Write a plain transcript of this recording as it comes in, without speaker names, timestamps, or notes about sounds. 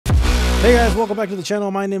Hey guys, welcome back to the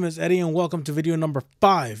channel. My name is Eddie and welcome to video number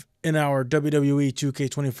 5 in our WWE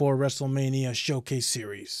 2K24 WrestleMania showcase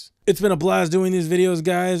series. It's been a blast doing these videos,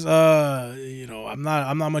 guys. I'm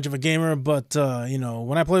not much of a gamer, but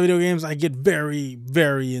when I play video games, I get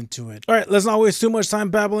very into it. All right, let's not waste too much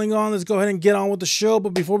time babbling on. Let's go ahead and get on with the show.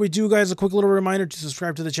 But before we do, guys, a quick little reminder to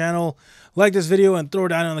subscribe to the channel, like this video, and throw it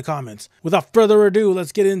down in the comments. Without further ado,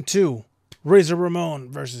 let's get into Razor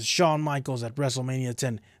Ramon versus Shawn Michaels at WrestleMania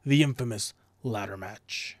 10, the infamous ladder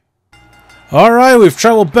match. Alright, we've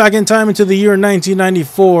traveled back in time into the year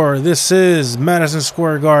 1994. This is Madison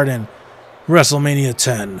Square Garden, WrestleMania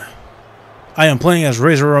 10. I am playing as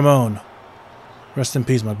Razor Ramon. Rest in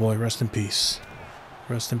peace, my boy. Rest in peace.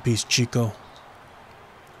 Rest in peace, Chico.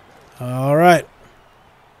 Alright.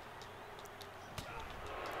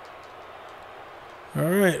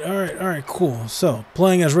 Alright, cool. So,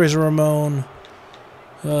 playing as Razor Ramon.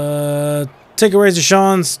 Take a Razor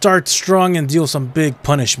Shawn, start strong, and deal some big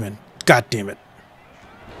punishment. God damn it.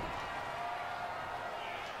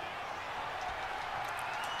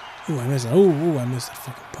 Ooh, I missed that. Ooh, I missed that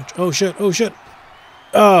fucking punch. Oh, shit. Oh, shit.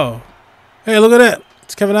 Oh. Hey, look at that.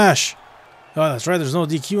 It's Kevin Nash. Oh, that's right. There's no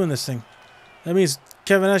DQ in this thing. That means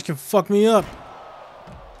Kevin Nash can fuck me up.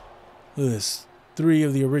 Look at this. 3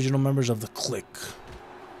 of the original members of the Clique.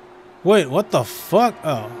 Wait, what the fuck?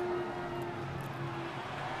 Oh.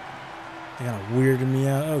 They kind of weirded me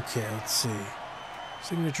out. Okay, let's see.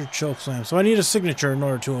 Signature choke slam. So I need a signature in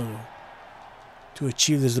order to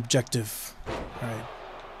achieve this objective. Alright.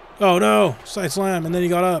 Oh no! Side slam, and then he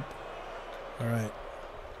got up. Alright.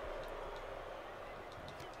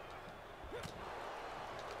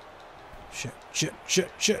 Shit.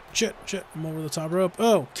 I'm over the top rope.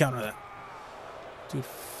 Oh, counter that. Dude,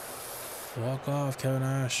 fuck off, Kevin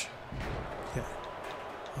Nash. Okay.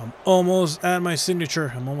 I'm almost at my signature.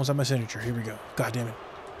 Here we go. God damn it.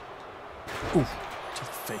 Ooh, to the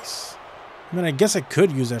face. I mean, I guess I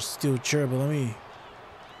could use that steel chair, but let me...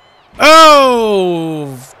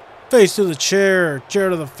 Oh! Face to the chair. Chair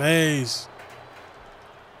to the face.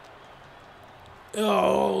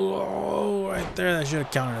 Oh, right there. That should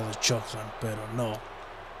have counted as a choke slam, but no.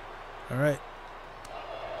 Alright.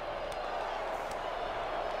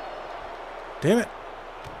 Damn it.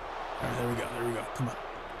 Alright, there we go. Come on.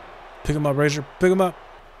 Pick him up, Razor. Pick him up.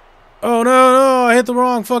 Oh, no. I hit the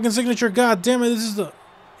wrong fucking signature. God damn it. This is the...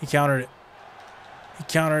 He countered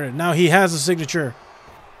it. Now he has a signature.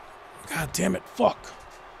 God damn it. Fuck.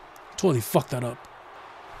 Totally fucked that up.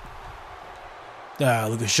 Ah,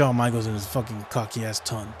 look at Shawn Michaels and his fucking cocky ass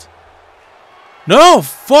tunt. No!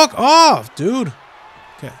 Fuck off, dude.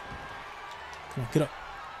 Okay. Come on,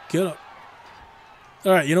 get up.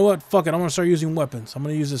 Alright, you know what? Fuck it. I'm gonna start using weapons. I'm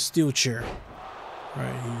gonna use a steel chair.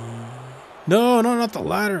 Alright. No, not the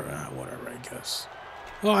ladder. Ah, whatever, I guess.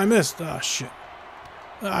 Oh, I missed. Ah, shit.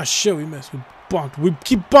 We missed. We bonked. We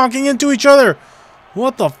keep bonking into each other.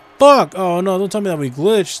 What the fuck? Oh, no. Don't tell me that we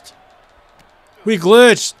glitched. We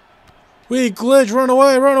glitched. Run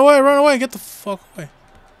away. Get the fuck away.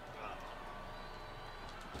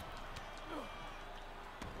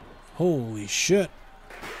 Holy shit.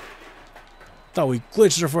 Thought we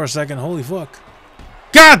glitched her for a second. Holy fuck.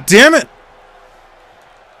 God damn it!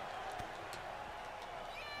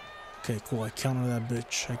 Okay, cool. I counter that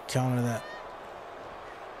bitch.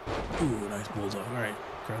 Ooh, nice bulldog. Alright.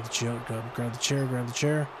 Grab the chair. Grab the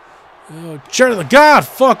chair. Oh, chair to the... God!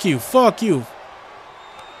 Fuck you. Oh,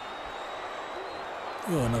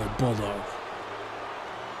 another bulldog.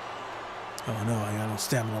 Oh no, I got no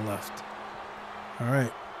stamina left.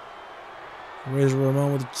 Alright. Razor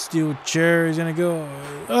Ramon with the steel chair. He's gonna go.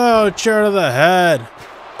 Oh, chair to the head.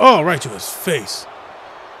 Oh, right to his face.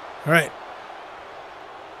 All right.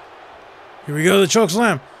 Here we go. The choke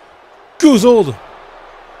slam. Goozled.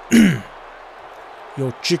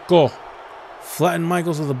 Yo, Chico. Flatten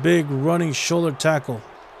Michaels with a big running shoulder tackle.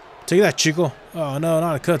 Take that, Chico. Oh, no,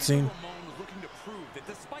 not a cutscene.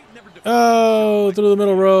 Oh, through the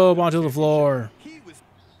middle rope onto the floor.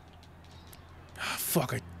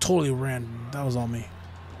 Fuck, I totally ran. That was on me.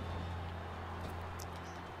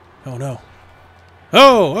 Oh, no.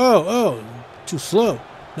 Oh. Too slow.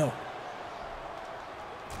 No.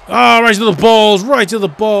 Oh, right to the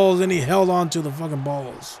balls. And he held on to the fucking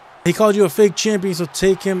balls. He called you a fake champion, so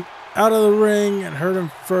take him out of the ring and hurt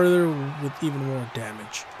him further with even more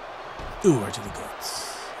damage. Ooh, right to the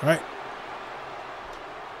guts. All right.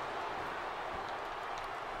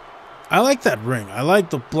 I like that ring. I like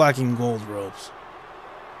the black and gold ropes.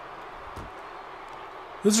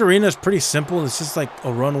 This arena is pretty simple. It's just like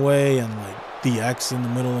a runway and like the X in the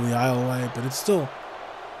middle of the aisleway, but it's still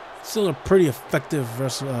a pretty effective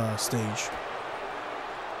stage.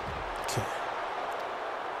 Okay.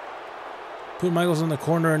 Put Michaels in the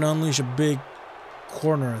corner and unleash a big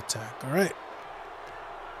corner attack. All right.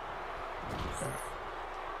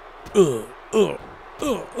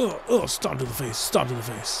 Stomp to the face. Stomp to the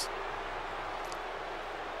face.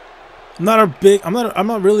 I'm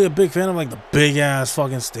not really a big fan of like the big ass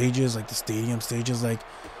fucking stages, like the stadium stages. Like,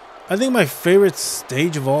 I think my favorite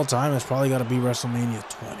stage of all time has probably got to be WrestleMania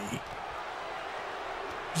 20.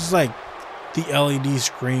 Just like the LED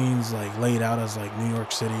screens, like laid out as like New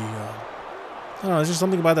York City. I don't know. There's just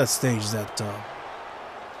something about that stage that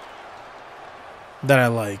I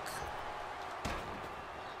like.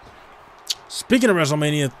 Speaking of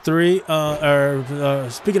WrestleMania 3,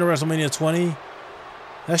 speaking of WrestleMania 20,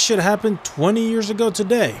 that shit happened 20 years ago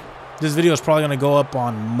today. This video is probably going to go up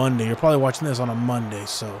on Monday. You're probably watching this on a Monday,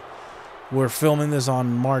 so we're filming this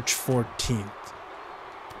on March 14th.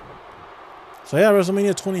 So yeah,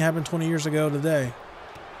 WrestleMania 20 happened 20 years ago today.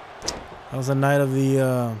 That was the night of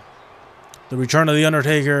the return of The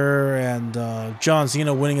Undertaker and John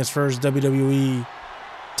Cena winning his first WWE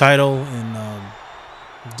title and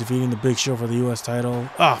defeating the Big Show for the U.S. title.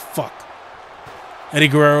 Ah, fuck. Eddie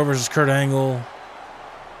Guerrero versus Kurt Angle.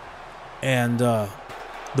 And the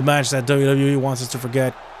match that WWE wants us to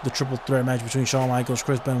forget, the triple threat match between Shawn Michaels,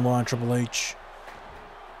 Chris Benoit, and Triple H.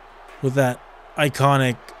 With that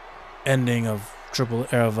iconic ending of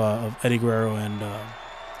Eddie Guerrero and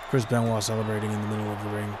Chris Benoit celebrating in the middle of the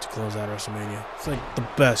ring to close out WrestleMania. It's like the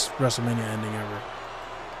best WrestleMania ending ever.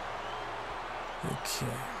 Okay.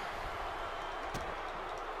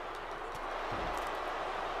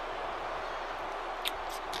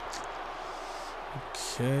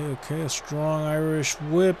 Okay, a strong Irish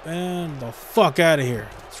whip and the fuck out of here.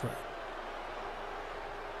 That's right.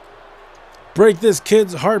 Break this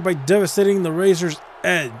kid's heart by devastating the Razor's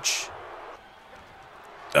Edge.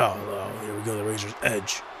 Oh, here we go, the Razor's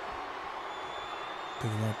Edge.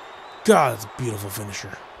 Pick him up. God, that's a beautiful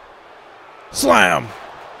finisher. Slam!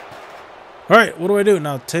 Alright, what do I do?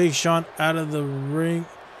 Now take Shawn out of the ring,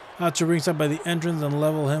 out to ringside by the entrance and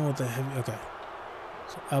level him with a heavy... Okay.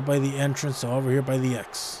 So out by the entrance, so over here by the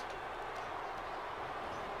X.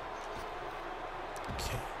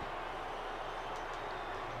 Okay.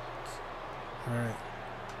 Alright.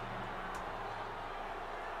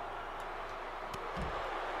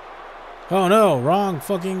 Oh no, wrong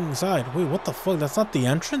fucking side. Wait, what the fuck? That's not the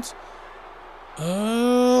entrance?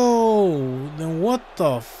 Oh, then what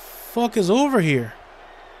the fuck is over here?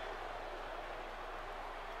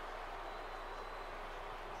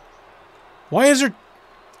 Why is there...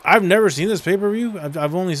 I've never seen this pay-per-view.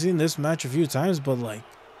 I've only seen this match a few times, but like,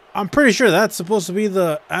 I'm pretty sure that's supposed to be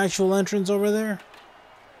the actual entrance over there.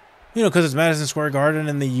 You know, because it's Madison Square Garden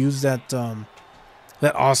and they use that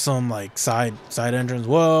that awesome like side entrance.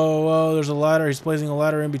 Whoa, there's a ladder. He's placing a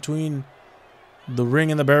ladder in between the ring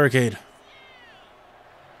and the barricade.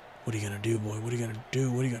 What are you gonna do, boy? What are you gonna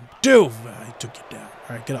do? What are you gonna do? I took you down.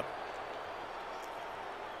 All right, get up.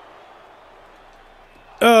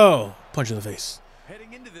 Oh, punch in the face.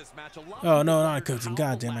 Oh, no, not a cutscene.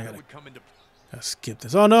 God damn, I gotta skip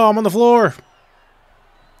this. Oh, no, I'm on the floor.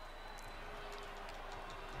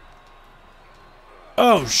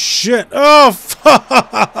 Oh, shit. Oh,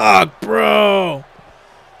 fuck, bro.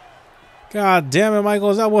 God damn it,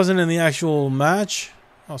 Michaels. That wasn't in the actual match.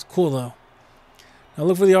 That was cool, though. Now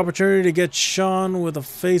look for the opportunity to get Shawn with a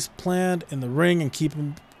face plant in the ring and keep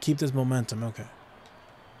this momentum. Okay.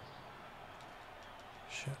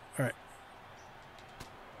 Shit. All right.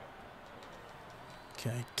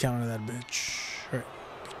 Okay, counter that bitch. Alright.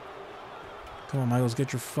 Come on, Michaels,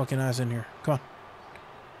 get your fucking ass in here. Come on.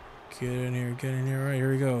 Get in here, get in here. Alright,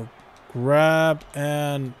 here we go. Grab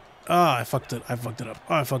and... Ah, I fucked it. I fucked it up.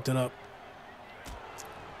 Oh, I fucked it up.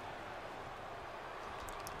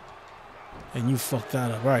 And you fucked that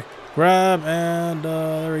up. Alright. Grab and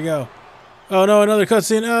there we go. Oh no, another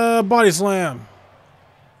cutscene. Body slam.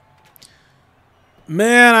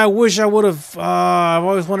 Man, I wish I would have... I've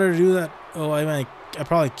always wanted to do that. Oh, I mean... I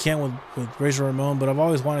probably can't with Razor Ramon, but I've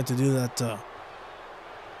always wanted to do that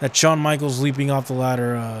that Shawn Michaels leaping off the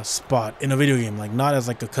ladder spot in a video game, like not as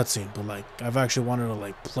like a cutscene, but like I've actually wanted to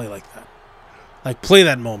like play like that, like play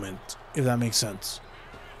that moment, if that makes sense.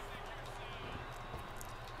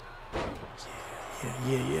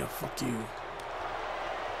 Yeah. Fuck you.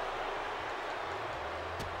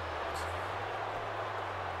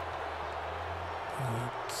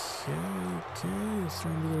 Okay,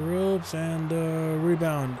 throw him to the ropes and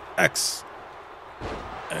rebound. X.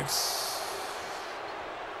 Alright,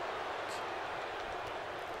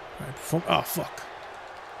 perform. Oh, fuck.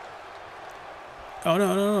 Oh,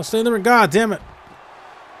 no. Stay in the ring. God damn it.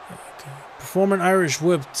 Okay. Perform an Irish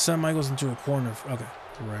whip to send Michaels into a corner. Okay.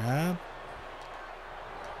 Grab.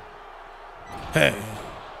 Hey.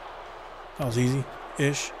 That was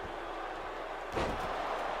easy-ish.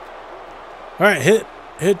 Alright, hit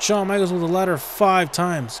Shawn Michaels with the ladder 5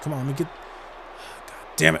 times. Come on, let me get... God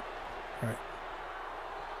damn it. Alright.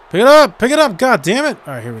 Pick it up! Pick it up! God damn it!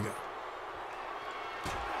 Alright, here we go.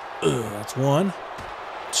 That's 1.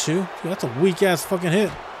 2. Dude, that's a weak-ass fucking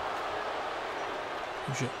hit.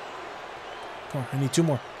 Oh, shit. Come on, I need 2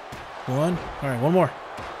 more. 1. Alright, 1 more.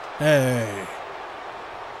 Hey.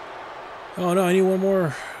 Oh, no, I need 1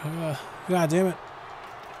 more. God damn it.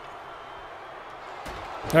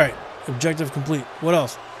 Alright, objective complete. What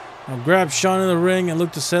else? Now grab Shawn in the ring and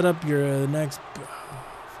look to set up your next...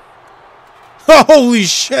 Holy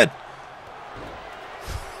shit!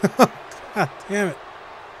 God damn it.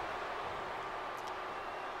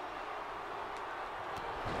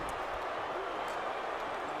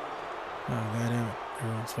 Oh, god damn it.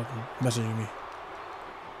 Everyone's fucking messaging me.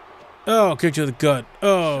 Oh, kick to the gut.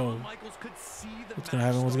 Oh. What's gonna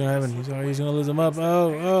happen? What's gonna happen? He's gonna lose him up.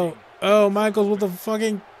 Oh, Michaels with the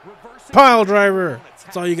fucking pile driver.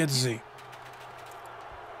 That's all you get to see.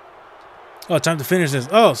 Oh, time to finish this.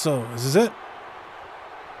 Oh, so is this it?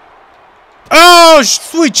 Oh,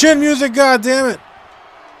 sweet chin music. God damn it.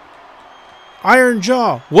 Iron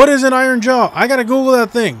Jaw. What is an Iron Jaw? I gotta Google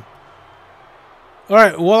that thing. All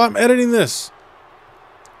right, while I'm editing this,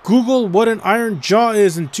 Google what an Iron Jaw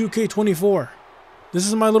is in 2K24. This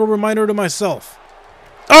is my little reminder to myself.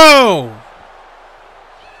 Oh!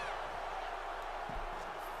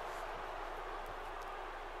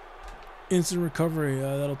 Instant recovery.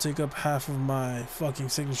 That'll take up half of my fucking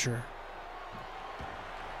signature.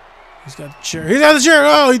 He's got the chair. He's got the chair!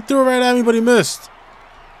 Oh, he threw it right at me, but he missed.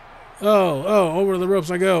 Oh, over the ropes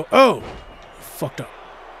I go. Oh! Fucked up.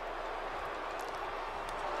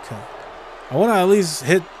 Okay. I want to at least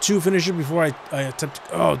hit 2 finisher before I attempt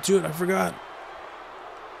to... Oh, dude, I forgot.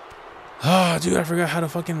 Ah, dude, I forgot how to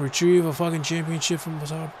fucking retrieve a fucking championship from the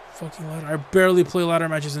top fucking ladder. I barely play ladder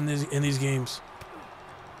matches in these games.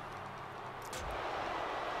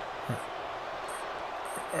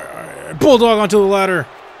 Alright. Bulldog onto the ladder.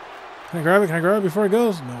 Can I grab it? Can I grab it before it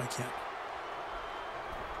goes? No, I can't.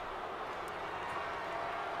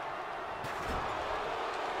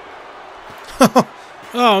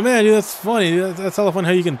 Oh man, dude, that's funny. That's hella fun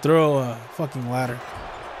how you can throw a fucking ladder.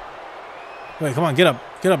 Wait, come on, get up.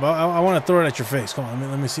 Get up. I want to throw it at your face. Come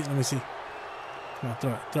on, let me see. Let me see. Come on,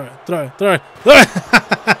 throw it.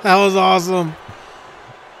 That was awesome.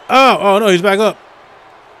 Oh no, he's back up.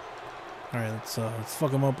 All right, let's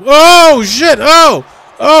fuck him up. Oh shit!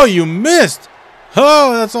 Oh, you missed.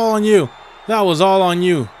 Oh, that's all on you. That was all on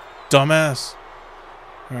you, dumbass.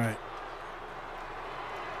 All right.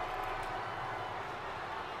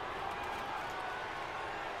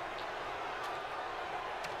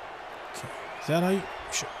 Okay, is that how you?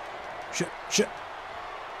 Shit.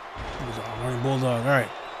 Bulldog, running bulldog. All right.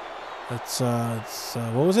 Let's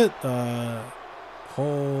what was it?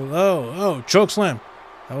 Hold. Oh, choke slam.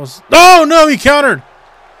 That was. Oh no, he countered.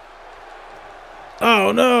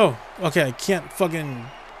 Oh no. Okay, I can't fucking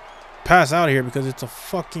pass out here because it's a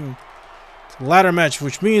fucking ladder match,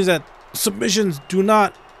 which means that submissions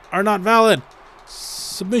are not valid.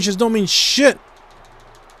 Submissions don't mean shit.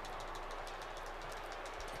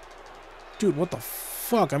 Dude, what the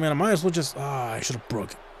fuck? I mean, I might as well just... I should have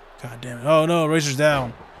broke it. God damn it. Oh, no. Razor's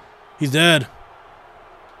down. He's dead.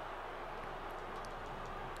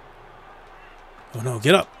 Oh, no.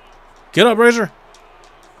 Get up. Get up, Razor.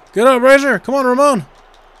 Get up, Razor. Come on, Ramon.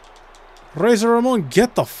 Razor Ramon,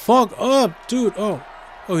 get the fuck up, dude. Oh,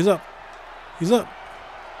 he's up. He's up.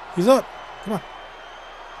 He's up. Come on.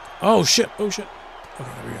 Oh, shit. Oh, shit. Okay,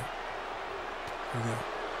 there we go. There we go.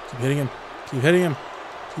 Keep hitting him. Keep hitting him.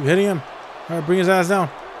 Keep hitting him. All right, bring his ass down.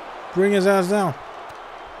 Bring his ass down.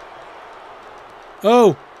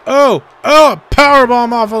 Oh,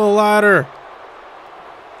 powerbomb off of the ladder.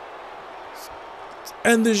 Let's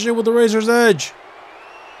end this shit with the Razor's Edge.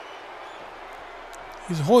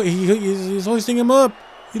 He's hoisting him up.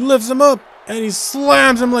 He lifts him up, and he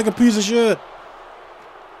slams him like a piece of shit.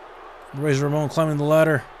 Razor Ramon climbing the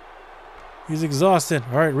ladder. He's exhausted.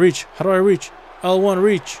 All right, reach. How do I reach? L1,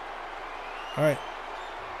 reach. All right.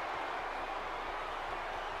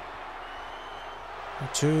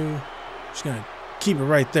 2. Just gonna keep it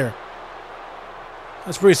right there.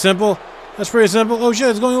 That's pretty simple. That's pretty simple. Oh shit,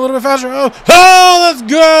 it's going a little bit faster. Oh, let's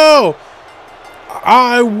go!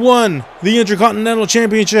 I won the Intercontinental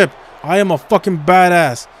Championship. I am a fucking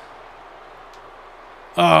badass.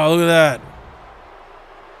 Oh, look at that.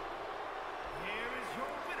 Here is your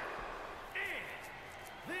winner, and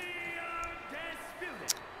the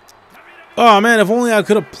undisputed Oh man, if only I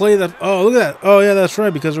could have played that. Oh, look at that. Oh yeah, that's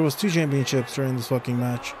right, because there was 2 championships during this fucking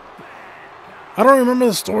match. I don't remember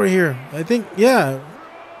the story here. I think, yeah.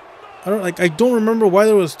 I don't remember why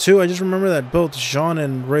there was 2. I just remember that both Shawn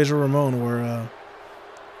and Razor Ramon were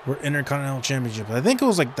Intercontinental Championships. I think it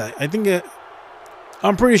was like that.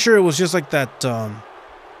 I'm pretty sure it was just like that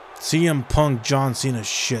CM Punk John Cena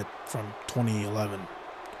shit from 2011.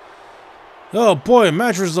 Oh boy,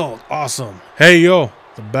 match result. Awesome. Hey yo,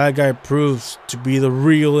 the bad guy proves to be the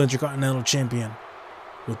real Intercontinental Champion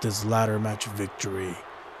with this ladder match victory.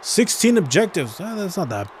 16 objectives. That's not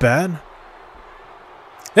that bad.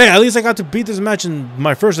 Hey, at least I got to beat this match in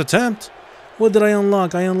my first attempt. What did I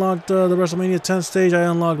unlock? I unlocked the WrestleMania 10 stage. I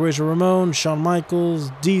unlocked Razor Ramon, Shawn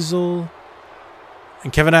Michaels, Diesel,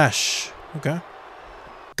 and Kevin Nash. Okay.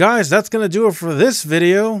 Guys, that's going to do it for this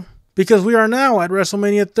video, because we are now at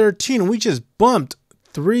WrestleMania 13. We just bumped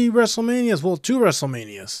 3 WrestleManias. Well, 2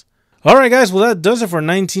 WrestleManias. Alright guys, well that does it for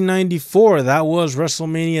 1994. That was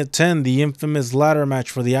WrestleMania 10, the infamous ladder match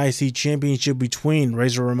for the IC Championship between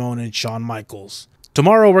Razor Ramon and Shawn Michaels.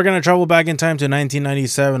 Tomorrow we're going to travel back in time to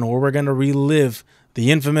 1997, where we're going to relive the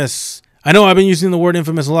infamous... I know I've been using the word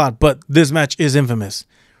infamous a lot, but this match is infamous.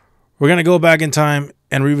 We're going to go back in time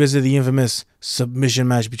and revisit the infamous submission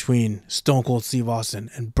match between Stone Cold Steve Austin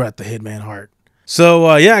and Bret the Hitman Hart.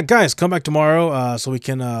 So yeah guys, come back tomorrow so we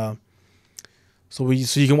can... So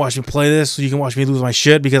you can watch me play this, so you can watch me lose my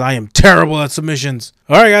shit, because I am terrible at submissions.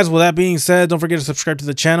 Alright guys, with that being said, don't forget to subscribe to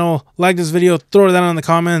the channel, like this video, throw it down in the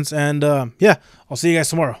comments, and yeah, I'll see you guys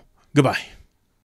tomorrow. Goodbye.